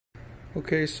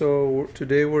Okay, so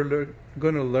today we're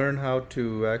going to learn how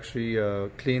to actually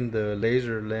clean the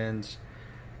laser lens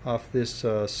off this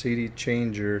CD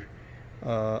changer.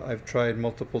 I've tried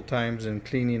multiple times in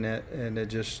cleaning it, and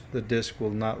the disc will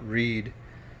not read.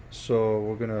 So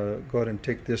we're going to go ahead and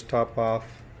take this top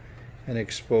off and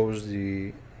expose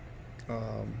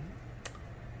um,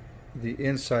 the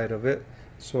inside of it.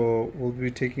 So we'll be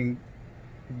taking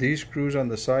these screws on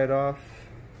the side off,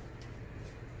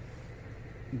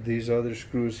 these other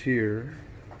screws here,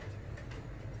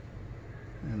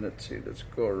 and let's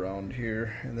go around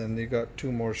here, and then they got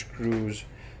two more screws.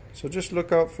 So just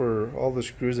look out for all the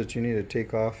screws that you need to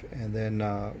take off, and then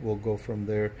we'll go from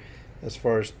there as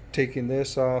far as taking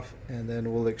this off, and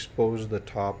then we'll expose the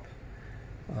top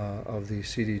of the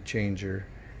CD changer.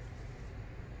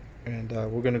 And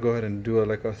we're going to go ahead and do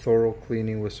a thorough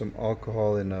cleaning with some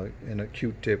alcohol and a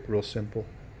Q-tip, real simple.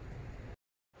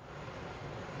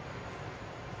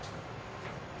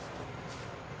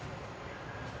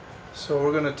 So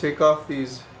we're going to take off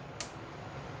these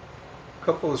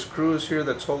couple of screws here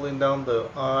that's holding down the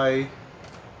eye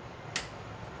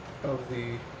of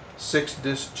the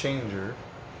 6-disc changer.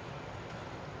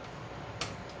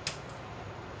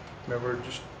 Remember,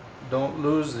 just don't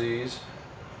lose these.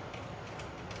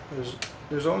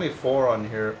 There's only 4 on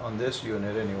here on this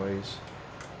unit anyways.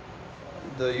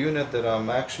 The unit that I'm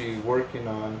actually working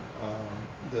on,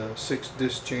 the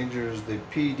 6-disc changer, is the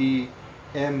PDM551.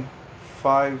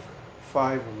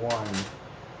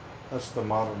 That's the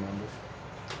model number.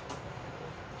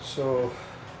 So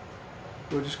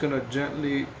we're just gonna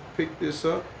gently pick this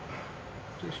up,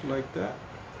 just like that.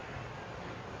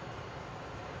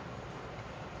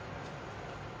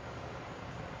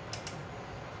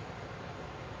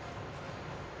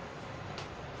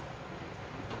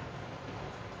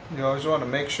 You always want to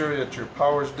make sure that your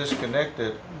power is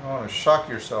disconnected. You don't want to shock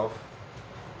yourself.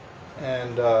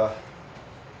 And we're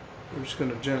just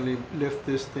going to gently lift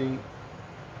this thing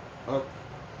up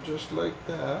just like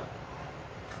that.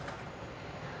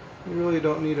 You really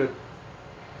don't need to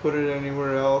put it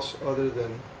anywhere else other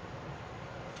than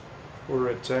where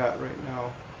it's at right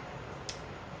now.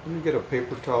 Let me get a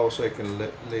paper towel so I can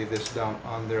lay this down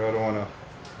on there. I don't want to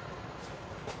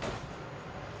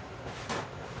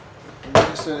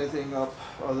mess anything up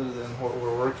other than what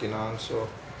we're working on, so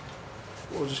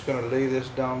we're just going to lay this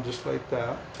down just like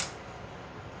that.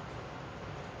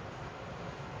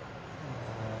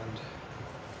 And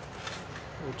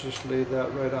we'll just lay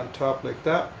that right on top like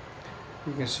that.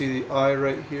 You can see the eye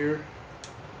right here,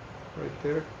 right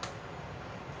there.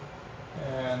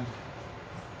 And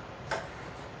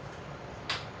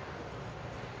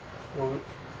we're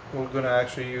going to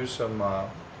actually use some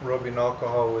rubbing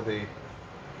alcohol with a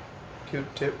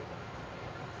Q-tip,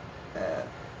 and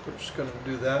we're just going to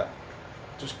do that.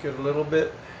 Just get a little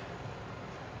bit,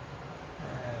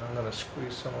 and I'm going to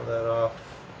squeeze some of that off.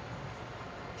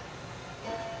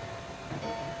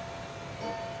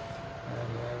 And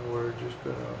then we're just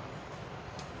going to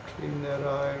clean that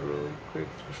eye really quick,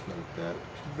 just like that.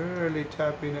 Just barely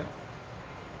tapping it.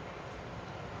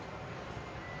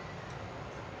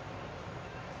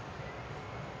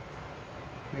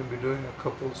 You'll be doing a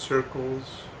couple of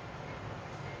circles.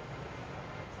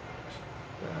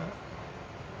 That.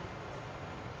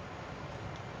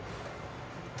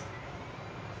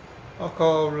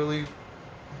 Alcohol really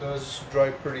does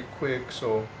dry pretty quick,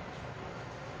 so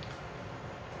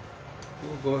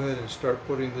we'll go ahead and start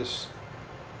putting this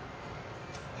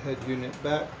head unit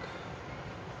back.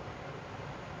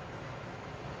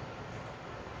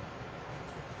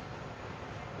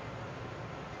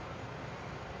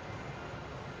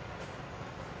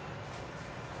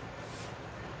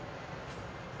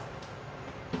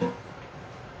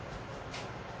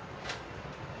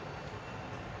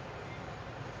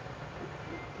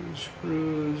 These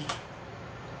screws,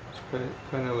 it's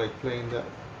kind of like playing that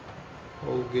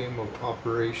whole game of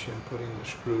operation, putting the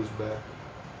screws back.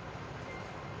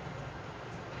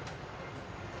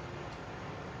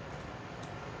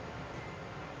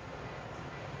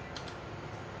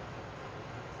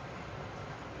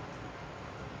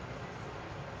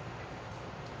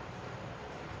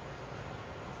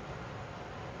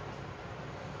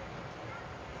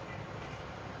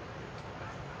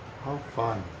 How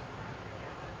fun.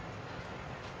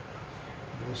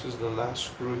 This is the last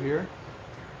screw here.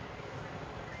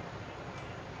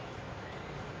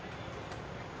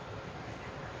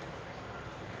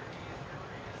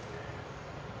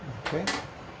 Okay.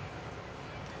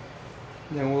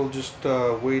 Then we'll just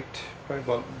wait probably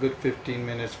about a good 15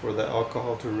 minutes for the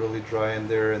alcohol to really dry in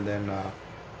there, and then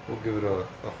we'll give it a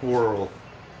whirl.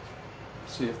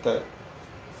 See if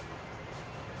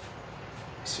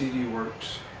CD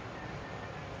works.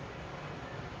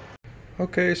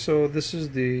 Okay, so this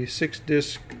is the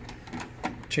 6-disc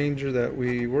changer that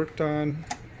we worked on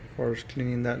as far as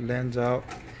cleaning that lens out.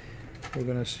 We're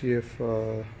gonna see if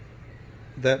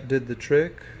that did the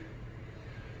trick.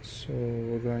 So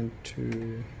we're going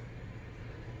to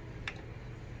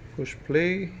push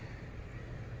play.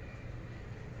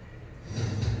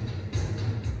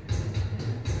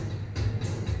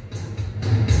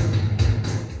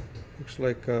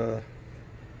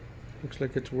 Looks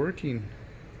like it's working.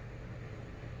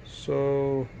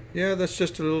 So yeah, that's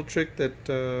just a little trick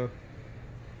that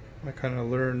I kind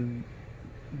of learned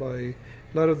by a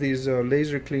lot of these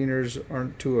laser cleaners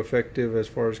aren't too effective as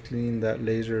far as cleaning that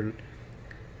laser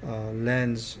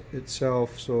lens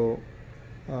itself. So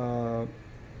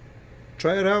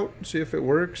try it out, see if it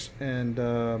works, and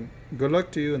good luck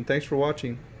to you, and thanks for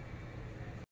watching.